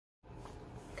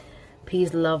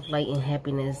Peace, love, light, and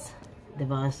happiness,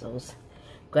 divine souls.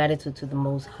 Gratitude to the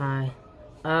Most High.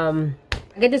 I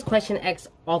get this question asked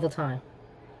all the time.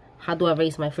 How do I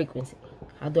raise my frequency?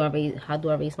 How do I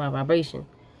raise my vibration?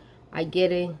 I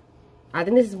get it. I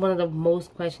think this is one of the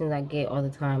most questions I get all the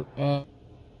time, and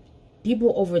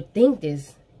people overthink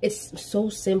this. It's so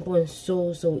simple and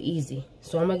so easy.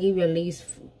 So I'm gonna give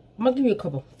you a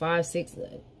couple, 5, 6,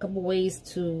 a couple ways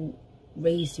to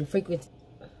raise your frequency.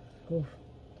 Oof.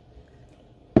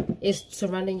 It's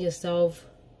surrounding yourself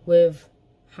with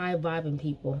high vibing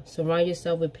people. Surround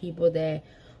yourself with people that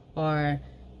are,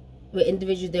 with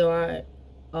individuals that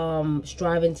are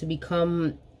striving to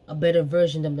become a better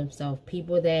version of themselves.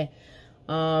 People that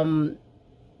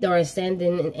are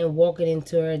ascending and walking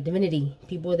into their divinity.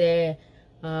 People that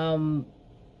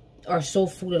are so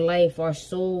full of life, has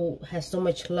so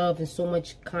much love and so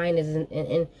much kindness,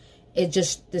 and it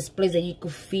just displays that you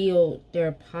could feel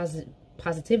their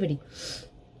positivity.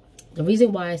 The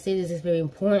reason why I say this is very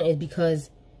important is because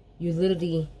you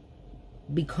literally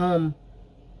become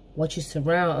what you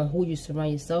surround and who you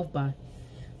surround yourself by.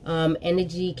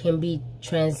 Energy can be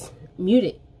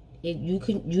transmuted. You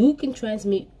can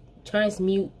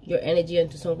transmute your energy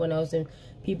into someone else, and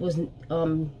people's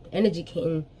energy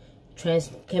can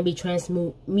be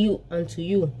transmute unto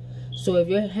you. So if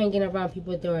you're hanging around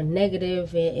people that are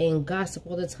negative and gossip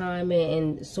all the time,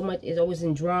 and so much is always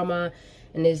in drama,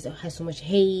 and has so much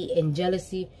hate and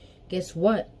jealousy, guess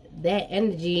what? That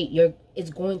energy it's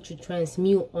going to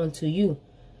transmute onto you.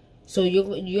 So you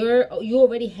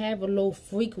already have a low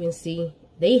frequency.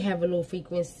 They have a low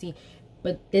frequency,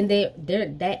 but then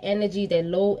that energy, that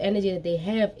low energy that they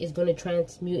have, is going to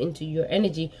transmute into your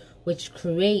energy, which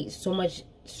creates so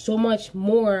much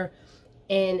more,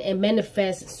 and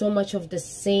manifests so much of the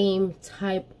same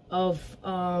type of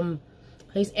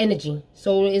energy.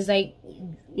 So it's like,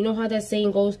 you know how that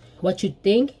saying goes, what you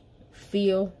think,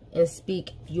 feel, and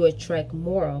speak, you attract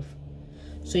more of.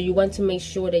 So you want to make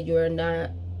sure that you're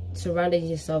not surrounding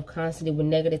yourself constantly with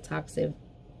negative,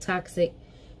 toxic,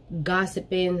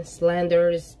 gossiping,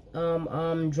 slanders,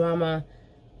 drama,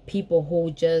 people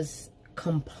who just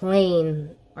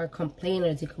complain, are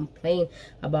complainers. They complain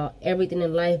about everything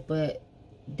in life, but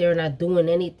they're not doing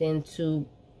anything to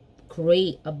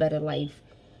create a better life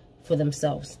for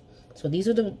themselves. So these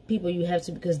are the people you have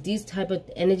to, because these type of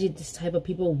energy, this type of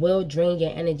people will drain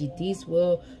your energy. These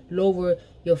will lower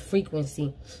your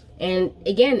frequency. And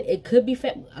again, it could be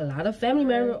a lot of family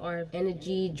members are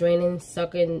energy draining,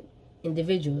 sucking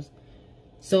individuals.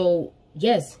 So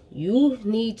yes, you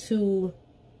need to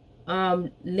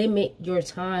limit your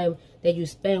time that you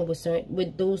spend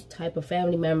with those type of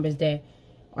family members that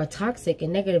are toxic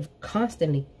and negative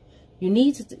constantly. You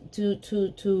need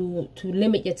to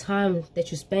limit your time that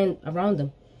you spend around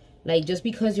them. Like, just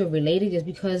because you're related, just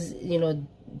because, you know,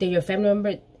 they're your family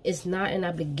member, it's not an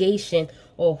obligation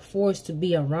or force to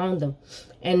be around them.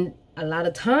 And a lot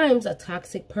of times, a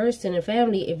toxic person and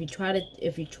family, if you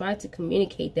try to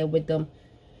communicate that with them,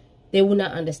 they will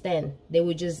not understand. They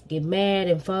would just get mad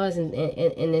and fuss and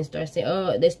then start saying,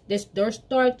 oh, they'll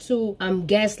start to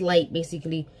gaslight,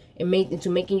 basically, and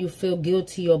making you feel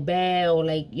guilty or bad, or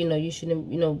like, you know, you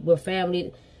shouldn't, you know, we're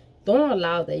family. Don't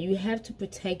allow that. You have to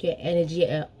protect your energy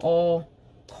at all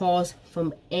costs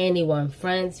from anyone,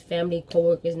 friends, family,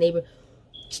 co-workers, neighbor,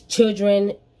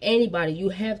 children, anybody. You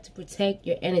have to protect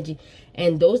your energy.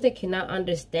 And those that cannot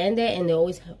understand that, and they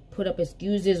always put up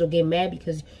excuses or get mad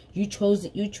because you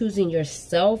choosing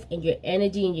yourself and your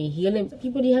energy and your healing,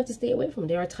 people you have to stay away from.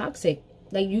 They are toxic.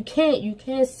 Like, you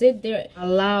can't sit there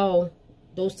and allow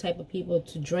those type of people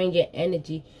to drain your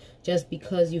energy just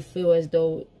because you feel as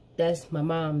though that's my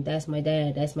mom, that's my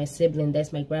dad, that's my sibling,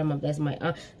 that's my grandma, that's my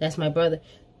aunt, that's my brother.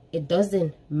 It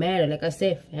doesn't matter. Like I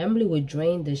said, family will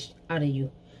drain this out of you,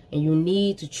 and you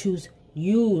need to choose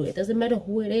you. It doesn't matter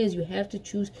who it is. You have to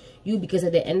choose you, because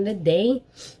at the end of the day,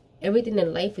 everything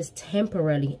in life is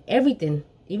temporary. Everything,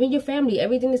 even your family,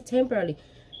 everything is temporary.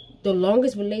 The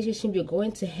longest relationship you're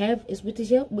going to have is with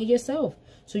yourself.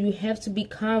 So you have to be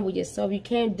calm with yourself. You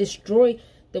can't destroy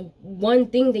the one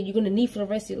thing that you're going to need for the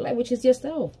rest of your life, which is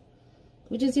yourself.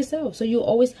 So you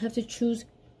always have to choose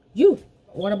you.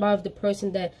 What about if the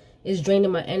person that is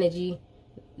draining my energy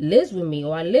lives with me,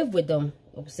 or I live with them?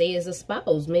 Or say it's a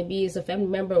spouse, maybe it's a family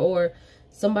member, or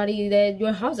somebody that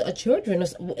your house, a children.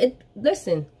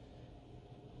 Listen,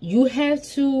 you have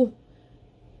to,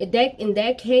 in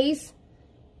that case,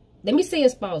 let me say a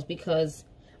spouse, because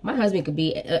my husband could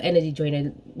be an energy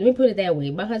drainer. Let me put it that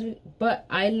way. My husband, but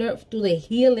I learned through the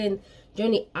healing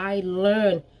journey, I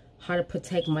learned how to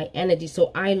protect my energy.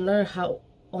 So I learned how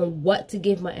on what to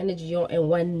give my energy on and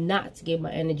what not to give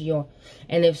my energy on.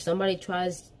 And if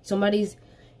somebody's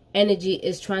energy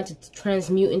is trying to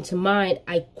transmute into mine,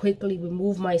 I quickly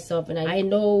remove myself, and I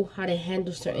know how to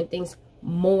handle certain things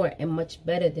more and much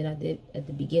better than I did at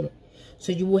the beginning.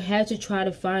 So you will have to try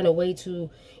to find a way to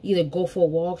either go for a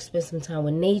walk, spend some time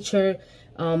with nature,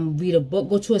 read a book,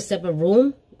 go to a separate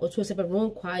room,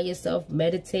 quiet yourself,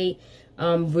 meditate,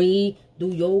 read, do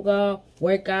yoga,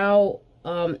 work out.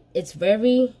 It's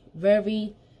very,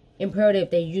 very imperative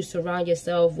that you surround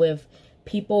yourself with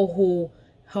people who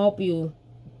help you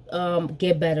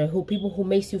get better, people who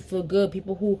makes you feel good,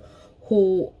 people who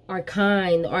are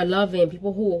kind, are loving,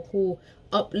 people who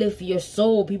uplift your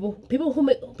soul, people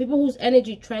whose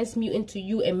energy transmute into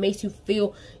you and makes you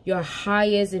feel your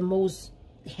highest and most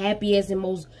happiest and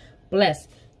most blessed.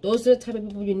 Those are the type of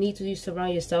people you need to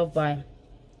surround yourself by.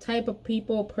 Type of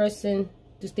person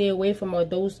to stay away from are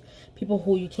those people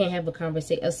who you can't have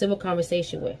a civil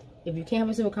conversation with. If you can't have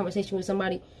a civil conversation with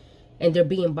somebody and they're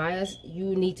being biased,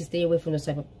 you need to stay away from those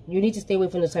type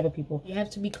of people. You have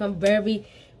to become very,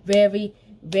 very,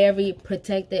 very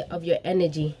protected of your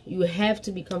energy. You have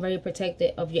to become very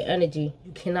protected of your energy.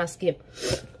 You cannot skip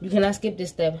this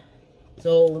step.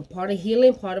 So part of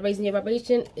healing, part of raising your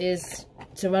vibration is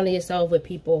surrounding yourself with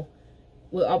people,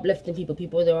 with uplifting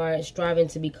people that are striving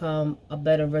to become a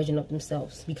better version of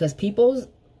themselves. Because people's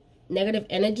negative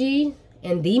energy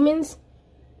and demons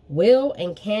will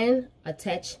and can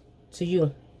attach to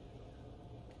you.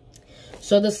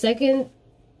 So the second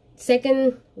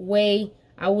way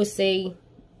I would say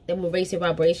that will raise your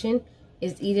vibration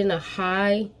is eating a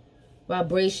high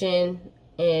vibration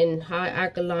and high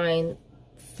alkaline,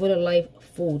 full of life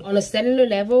food. On a cellular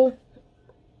level,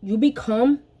 you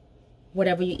become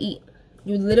whatever you eat.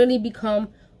 You literally become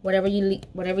whatever you eat.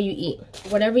 Whatever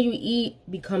you eat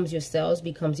becomes your cells,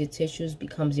 becomes your tissues,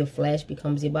 becomes your flesh,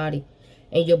 becomes your body.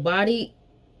 And your body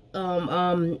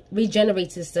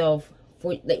regenerates itself,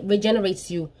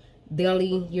 regenerates you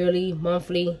daily, yearly,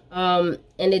 monthly. And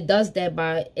it does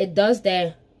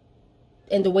that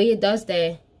and the way it does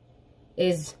that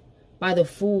is by the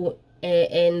food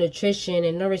and nutrition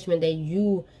and nourishment that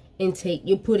you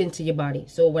put into your body.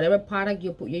 So whatever product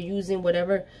you're using,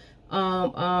 whatever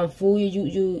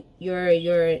food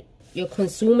you're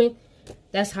consuming,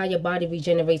 that's how your body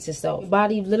regenerates itself. Your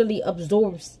body literally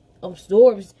absorbs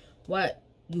what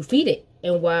you feed it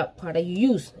and what product you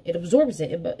use. It absorbs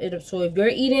it. So if you're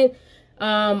eating,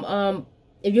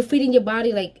 if you're feeding your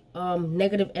body like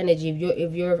negative energy,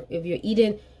 if you're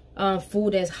eating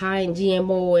food that's high in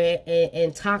GMO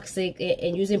and toxic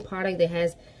and using product that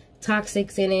has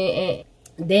toxics in it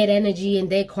and dead energy and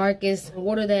dead carcass,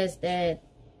 water that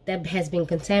has been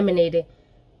contaminated,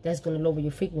 that's going to lower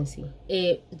your frequency.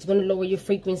 It's going to lower your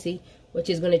frequency, which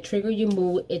is going to trigger your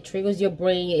mood. It triggers your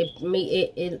brain.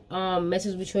 It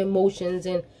messes with your emotions,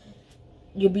 and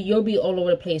you'll be all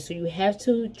over the place. So you have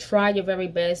to try your very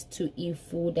best to eat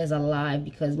food that's alive,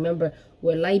 because remember,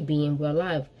 we're light being, we're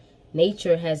alive.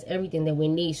 Nature has everything that we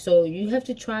need. So you have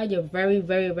to try your very,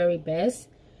 very, very best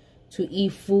to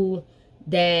eat food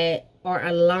that are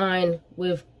aligned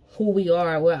with who we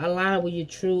are. We're aligned with your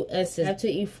true essence. You have to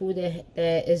eat food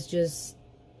that is just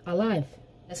alive.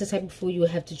 That's the type of food you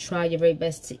have to try your very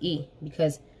best to eat,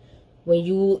 because when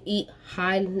you eat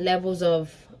high levels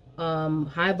of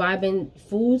high vibing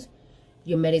foods,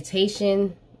 your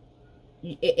meditation,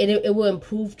 it will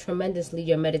improve tremendously.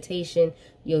 Your meditation,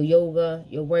 your yoga,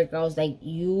 your workouts, like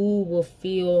you will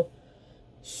feel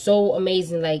so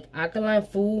amazing. Like alkaline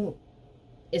food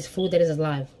is food that is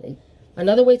alive. Like,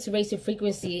 another way to raise your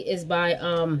frequency is by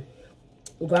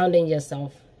grounding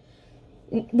yourself.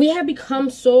 We have become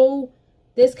so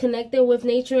disconnected with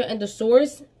nature and the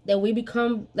source that we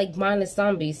become like mindless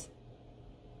zombies.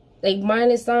 And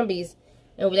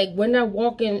like we're not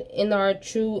walking in our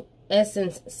true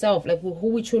essence self, like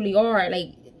who we truly are.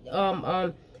 Like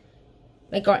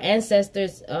our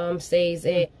ancestors says,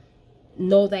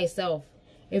 know thyself.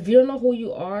 If you don't know who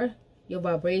you are, your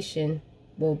vibration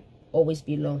will always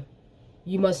be low.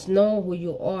 You must know who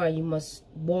you are. You must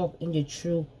walk in your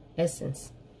true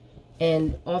essence.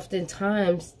 And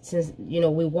oftentimes, since we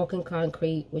walk in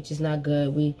concrete, which is not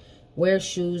good, we wear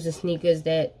shoes and sneakers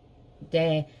that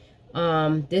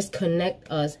disconnect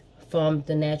us from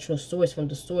the natural source, from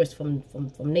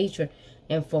nature,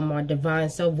 and from our divine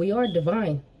self. We are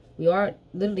divine. We are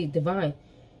literally divine.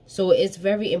 So it's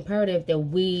very imperative that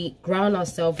we ground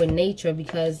ourselves in nature,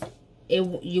 because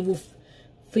you will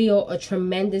feel a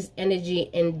tremendous energy,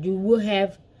 and you will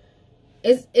have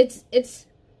it's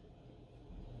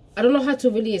I don't know how to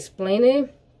really explain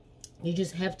it, You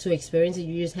just have to experience it.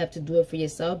 You just have to do it for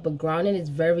yourself. But grounding is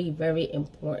very, very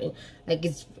important. Like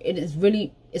it's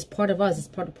part of us. It's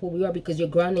part of who we are, because you're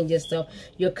grounding yourself.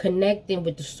 You're connecting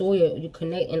with the soil. You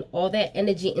connect, and all that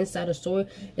energy inside the soil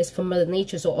is from Mother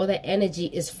Nature. So all that energy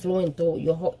is flowing through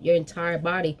your entire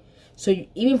body. So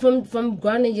even from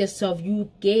grounding yourself,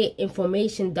 you get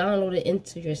information downloaded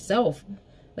into yourself.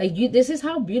 Like this is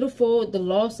how beautiful the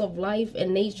laws of life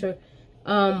and nature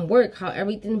work, how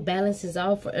everything balances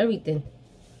out for everything.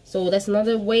 So that's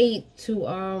another way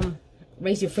to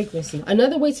raise your frequency.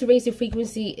 Another way to raise your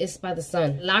frequency is by the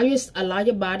sun. Allow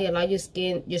your body, allow your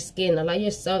skin, allow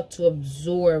yourself to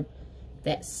absorb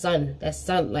that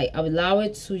sunlight. Allow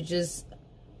it to just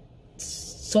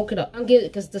soak it up,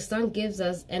 because the sun gives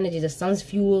us energy. The sun's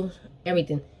fuel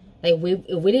everything. Like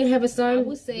if we didn't have a sun, I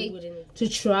would say to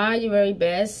try your very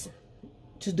best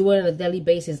to do it on a daily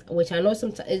basis, which I know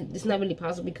sometimes it's not really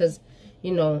possible, because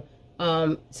you know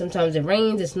sometimes it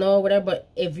rains, it snows, whatever. But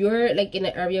if you're like in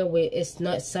an area where it's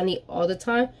not sunny all the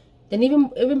time, then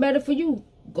even better for you.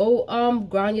 Go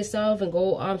ground yourself and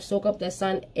go soak up that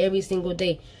sun every single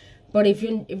day. But if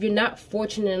you're not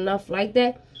fortunate enough like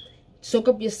that, soak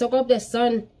up that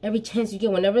sun every chance you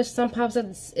get. Whenever sun pops up,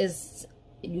 is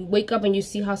you wake up and you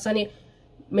see how sunny,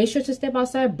 make sure to step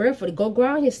outside barefooted. Go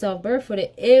ground yourself barefooted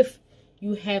if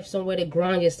you have somewhere to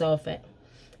ground yourself at,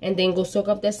 and then go soak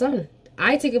up that sun.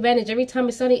 I take advantage every time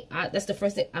it's sunny. That's the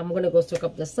first thing. I'm gonna go soak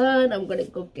up the sun. I'm gonna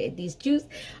go get these juice.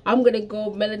 I'm gonna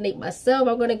go melanate myself.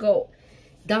 I'm gonna go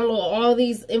download all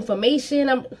these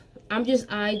information. I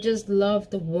just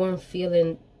love the warm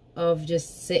feeling of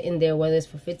just sitting there, whether it's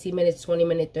for 15 minutes, 20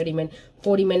 minutes, 30 minutes,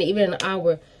 40 minutes, even an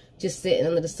hour, just sitting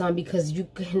under the sun, because you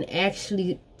can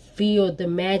actually feel the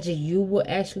magic. You will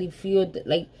actually feel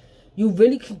like you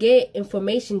really can get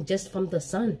information just from the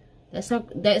sun.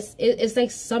 It's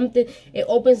like something, it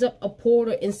opens up a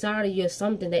portal inside of you,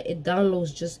 something that it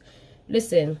downloads. Just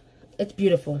listen, it's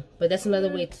beautiful. But that's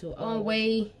another way to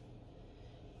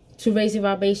raise your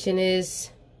vibration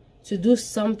is to do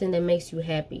something that makes you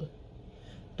happy.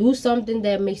 Do something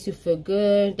that makes you feel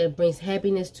good, that brings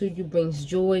happiness to you, brings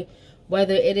joy.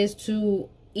 Whether it is to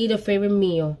eat a favorite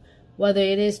meal, whether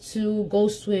it is to go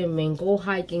swimming, go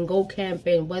hiking, go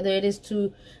camping, whether it is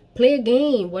to play a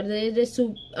game, whether it is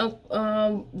to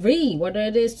read, whether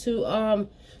it is to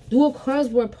do a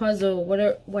crossword puzzle,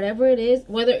 whatever it is,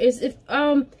 whether it's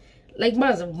like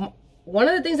one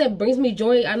of the things that brings me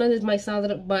joy, I know this might sound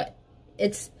little, but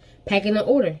it's packing an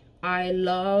order. I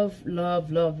love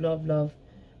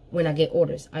when I get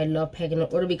orders. I love packing an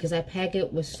order because I pack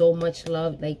it with so much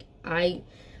love. Like I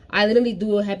literally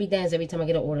do a happy dance every time I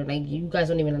get an order. Like you guys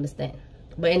don't even understand.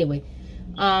 But anyway,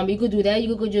 you could do that.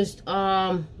 You could just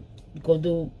go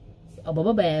do a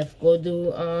bubble bath. Go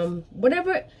do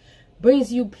whatever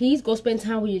brings you peace. Go spend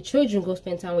time with your children. Go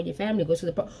spend time with your family. Go to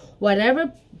the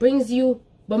whatever brings you.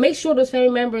 But make sure those family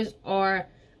members or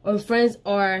friends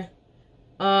are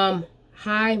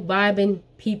high vibing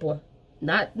people.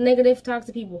 Not negative,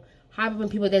 toxic people. High-vibing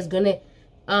people that's going to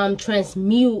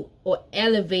transmute or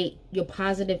elevate your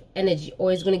positive energy.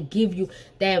 Or it's going to give you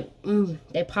that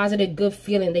positive, good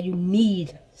feeling that you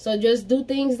need. So just do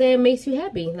things that makes you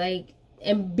happy. Like,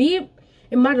 and be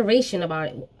in moderation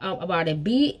about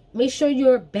it. Make sure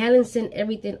you're balancing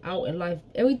everything out in life.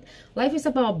 Life is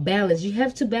about balance. You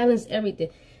have to balance everything.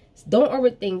 Don't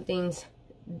overthink things.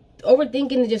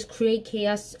 Overthinking just create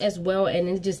chaos as well, and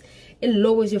it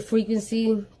lowers your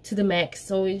frequency to the max.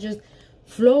 So it just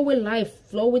flow with life,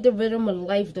 flow with the rhythm of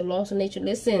life, the laws of nature.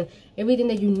 Listen, everything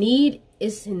that you need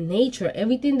is in nature.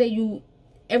 Everything that you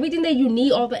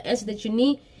need, all the answers that you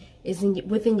need is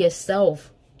within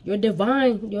yourself. You're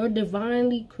divine. You're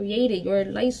divinely created. You're a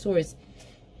light source.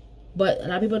 But a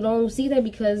lot of people don't see that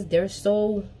because they're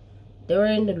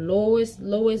in the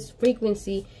lowest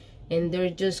frequency. And they're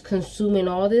just consuming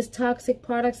all this toxic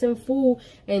products and food,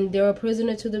 and they're a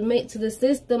prisoner to the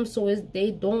system. So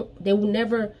they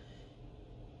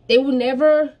will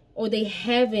never, or they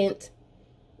haven't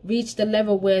reached the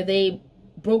level where they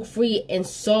broke free and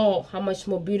saw how much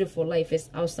more beautiful life is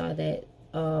outside that,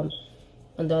 on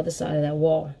the other side of that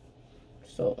wall.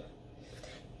 So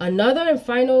another and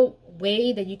final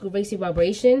way that you could raise your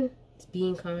vibration is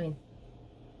being kind.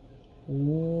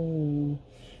 Ooh.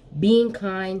 Being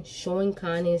kind, showing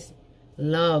kindness,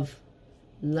 love.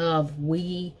 Our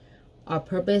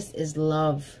purpose is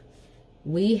love.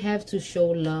 We have to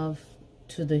show love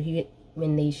to the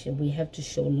human nation. We have to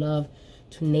show love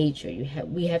to nature.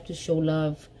 We have to show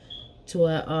love to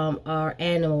our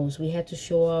animals. We have to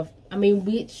show off.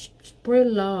 We spread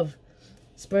love.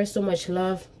 Spread so much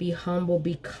love. Be humble.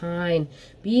 Be kind.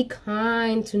 Be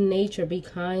kind to nature. Be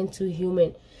kind to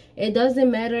human. It doesn't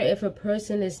matter if a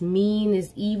person is mean,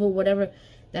 is evil, whatever.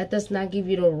 That does not give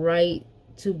you the right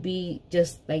to be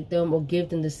just like them or give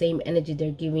them the same energy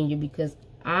they're giving you, because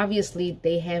obviously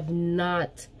they have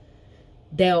not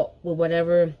dealt with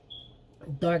whatever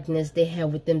darkness they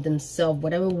have within themselves,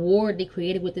 whatever war they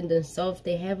created within themselves.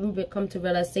 They haven't come to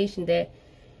realization that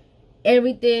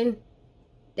everything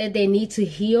that they need to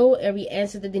heal, every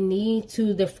answer that they need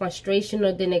to the frustration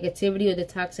or the negativity or the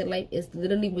toxic life is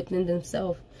literally within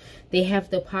themselves. They have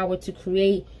the power to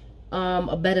create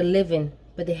a better living,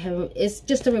 but they haven't. It's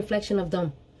just a reflection of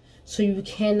them. So you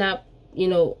cannot, you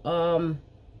know,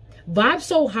 vibe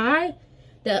so high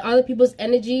that other people's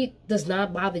energy does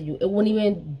not bother you. It won't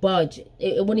even budge.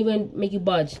 It won't even make you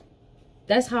budge.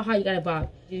 That's how high you gotta vibe.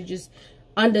 You just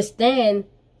understand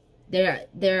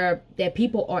that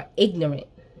people are ignorant.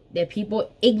 That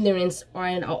people ignorance are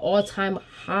in an all-time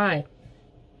high.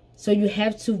 So you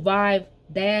have to vibe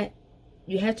that.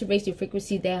 You have to raise your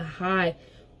frequency that high,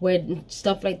 where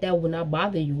stuff like that will not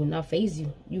bother you, will not faze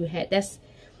you.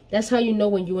 That's how you know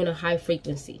when you're in a high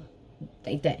frequency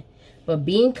like that. But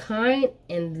being kind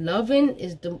and loving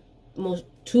is the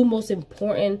two most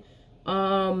important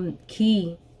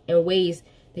key and ways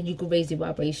that you can raise your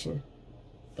vibration.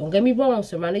 Don't get me wrong,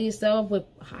 surrounding yourself with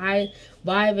high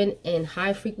vibing and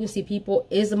high frequency people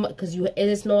is because it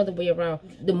is no other way around.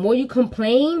 The more you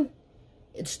complain,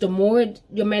 it's the more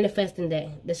you're manifesting that.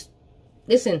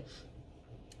 Listen,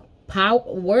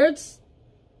 words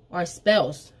are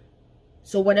spells.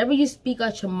 So whatever you speak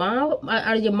out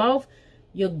of your mouth,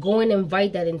 you're going to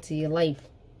invite that into your life.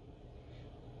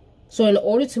 So in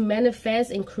order to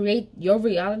manifest and create your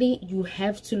reality, you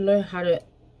have to learn how to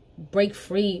break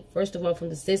free, first of all, from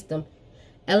the system.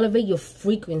 Elevate your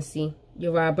frequency,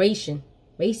 your vibration.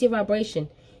 Raise your vibration.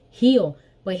 Heal.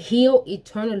 But heal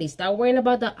eternally. Stop worrying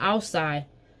about the outside.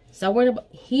 Stop worrying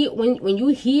about when you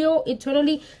heal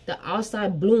eternally, the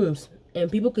outside blooms.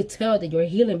 And people could tell that you're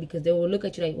healing because they will look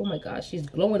at you like, oh my gosh, she's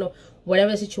glowing, or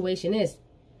whatever the situation is.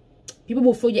 People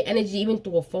will feel your energy even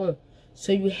through a phone.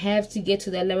 So you have to get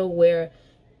to that level where,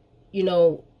 you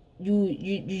know,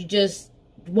 you just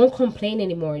won't complain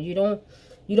anymore. You don't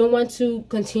want to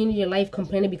continue your life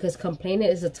complaining, because complaining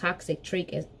is a toxic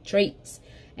trait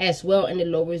as well, and it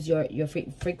lowers your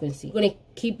frequency. You're gonna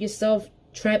keep yourself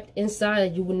trapped inside,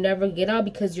 and you will never get out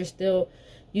because you still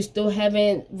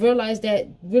haven't realized that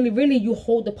really you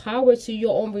hold the power to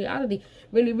your own reality.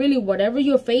 Really, whatever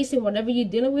you're facing, whatever you're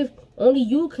dealing with, only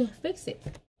you can fix it.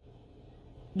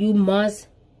 You must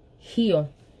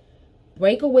heal.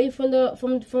 Break away from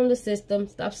the system.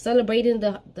 Stop celebrating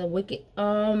the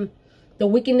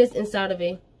wickedness inside of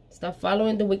it. Stop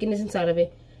following the wickedness inside of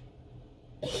it.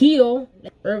 Heal,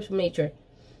 herbs from nature.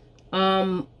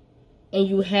 And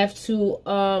you have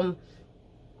to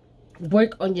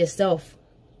work on yourself.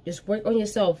 Just work on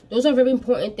yourself. Those are very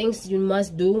important things you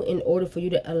must do in order for you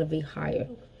to elevate higher.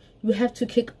 You have to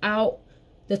kick out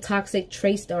the toxic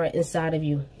traits that are inside of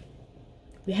you.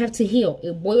 You have to heal.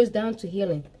 It boils down to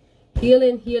healing.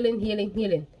 Healing.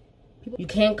 You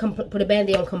can't put a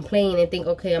band-aid on complain and think,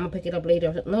 okay, I'm going to pick it up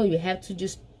later. No, you have to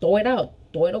just throw it out.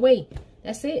 Throw it away.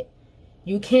 That's it.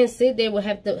 You can't sit there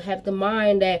and have the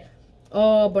mind that,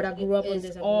 oh, but I grew up with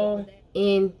this. All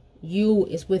in you.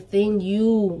 It's within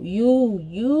you.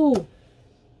 You.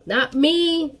 Not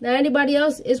me. Not anybody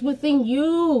else. It's within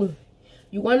you.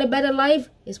 You want a better life?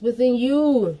 It's within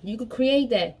you. You could create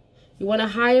that. You want a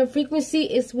higher frequency?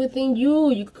 It's within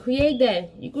you. You could create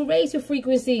that. You could raise your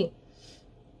frequency.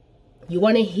 You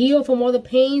want to heal from all the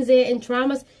pains and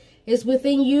traumas? It's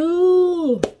within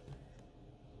you.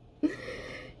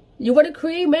 You want to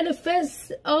create, manifest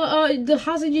the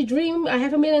house of your dream,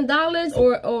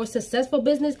 $500,000 or successful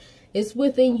business? It's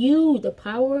within you. The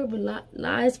power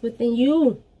lies within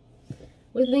you.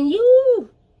 Within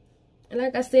you. And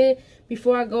like I said,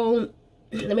 before I go,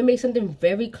 let me make something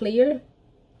very clear.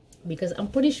 Because I'm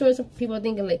pretty sure some people are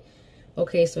thinking like,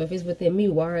 okay, so if it's within me,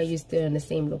 why are you still in the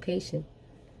same location?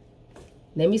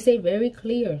 Let me say very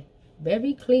clear.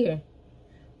 Very clear.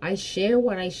 I share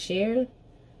what I share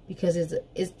because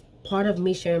it's part of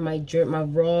me sharing my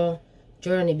raw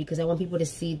journey, because I want people to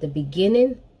see the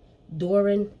beginning,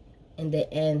 during, and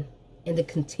the end, and the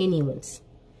continuance.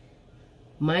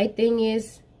 My thing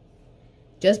is,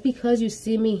 just because you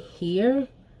see me here,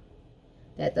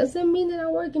 that doesn't mean that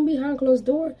I'm working behind closed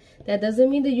door. That doesn't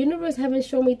mean the universe haven't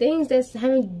shown me things that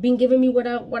haven't been giving me what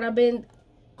I've been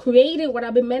creating, what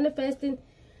I've been manifesting.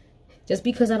 Just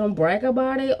because I don't brag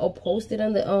about it or post it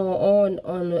on the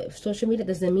on social media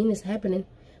doesn't mean it's happening.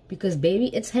 Because baby,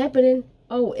 it's happening.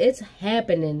 Oh, it's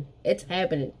happening. It's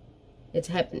happening. It's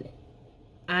happening.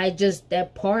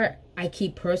 That part I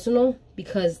keep personal,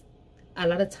 because a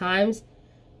lot of times,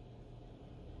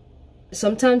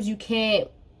 sometimes you can't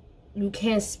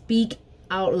speak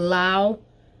out loud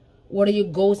what are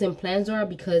your goals and plans are,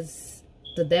 because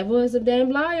the devil is a damn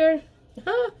liar.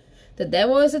 The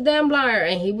devil is a damn liar,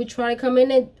 and he would try to come in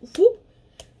and whoop,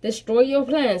 destroy your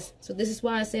plans. So this is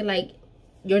why I say, like,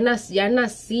 you're not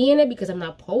seeing it because I'm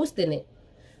not posting it,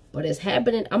 but it's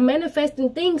happening. I'm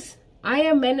manifesting things. I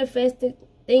am manifesting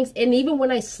things. And even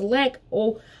when I slack,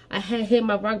 I had hit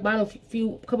my rock bottom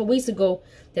a couple weeks ago,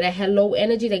 that I had low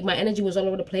energy, like my energy was all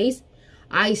over the place,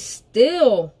 I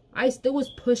still was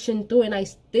pushing through, and I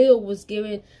still was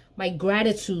giving my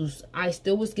gratitudes. I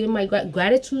still was giving my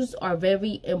gratitudes are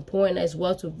very important as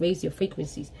well, to raise your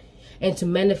frequencies and to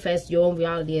manifest your own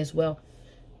reality as well.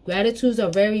 Gratitudes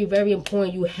are very, very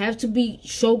important. You have to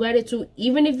show gratitude,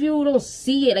 even if you don't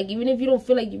see it. Like, even if you don't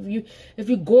feel like, if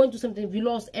you're going through something, if you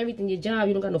lost everything, your job,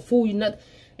 you don't got no food, you're not,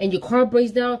 and your car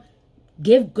breaks down,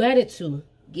 give gratitude.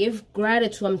 Give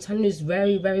gratitude. I'm telling you, it's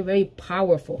very, very, very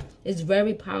powerful. It's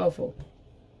very powerful.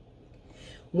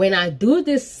 When I do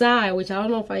decide, which I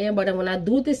don't know if I am, but when I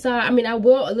do decide, I mean, I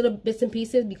will a little bits and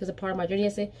pieces because a part of my journey, I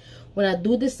say, when I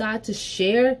do decide to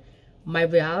share my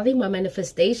reality, my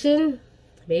manifestation,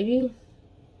 baby,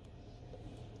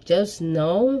 just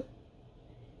know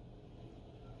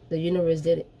the universe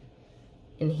did it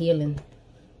in healing.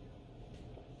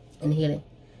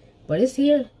 But it's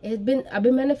here. I've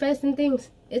been manifesting things.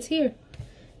 It's here.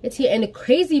 It's here. And the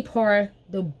crazy part,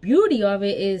 the beauty of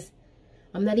it is,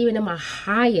 I'm not even in my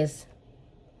highest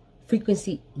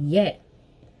frequency yet.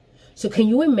 So can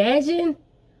you imagine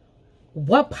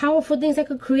what powerful things I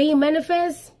could create and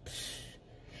manifest?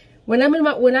 When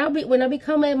I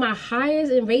become at my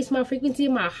highest and raise my frequency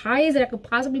at my highest that I could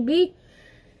possibly be,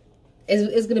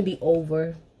 it's gonna be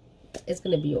over. It's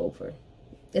gonna be over.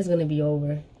 It's gonna be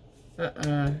over. But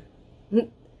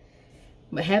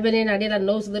heaven and I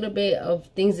knows a little bit of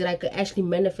things that I could actually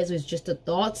manifest with just the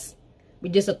thoughts,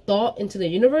 with just a thought into the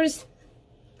universe.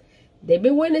 They've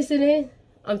been witnessing it.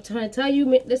 I'm trying to tell you,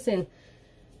 listen,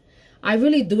 I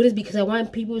really do this because I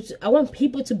want people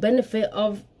to benefit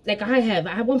of, like I have.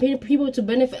 I want people to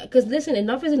benefit, because listen,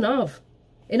 enough is enough.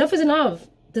 Enough is enough.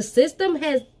 The system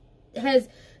has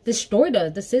destroyed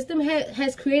us. The system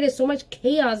has created so much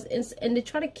chaos, and they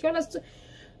try to kill us.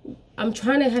 I'm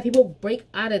trying to have people break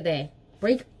out of that.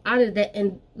 Break out of that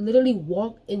and literally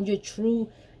walk in your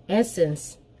true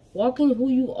essence. Walk in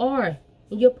who you are.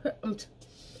 In your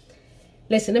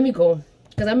listen, let me go,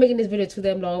 because I'm making this video too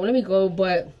damn long. Let me go,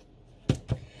 but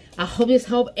I hope this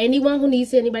helped anyone who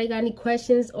needs it. Anybody got any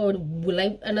questions or would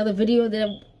like another video,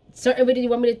 certain video you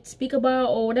want me to speak about,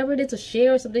 or whatever it is, to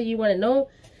share, or something you want to know.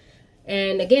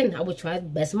 And again, I will try the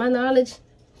best of my knowledge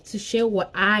to share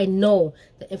what I know,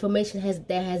 the information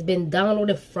that has been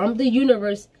downloaded from the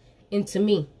universe into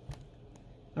me.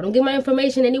 I don't get my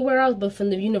information anywhere else but from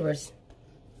the universe.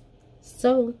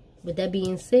 So, with that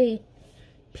being said,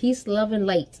 peace, love, and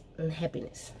light, and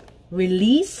happiness.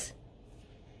 Release,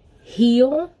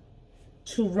 heal,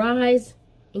 to rise,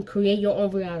 and create your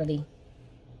own reality.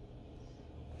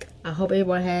 I hope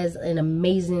everyone has an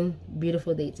amazing,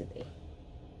 beautiful day today.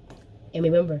 And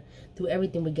remember, do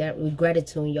everything with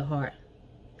gratitude in your heart.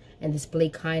 And display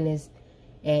kindness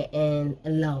and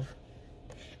love.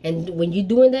 And when you're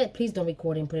doing that, please don't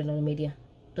record it and put it on the media.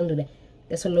 Don't do that.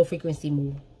 That's a low frequency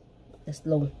move. That's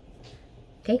low.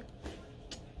 Okay?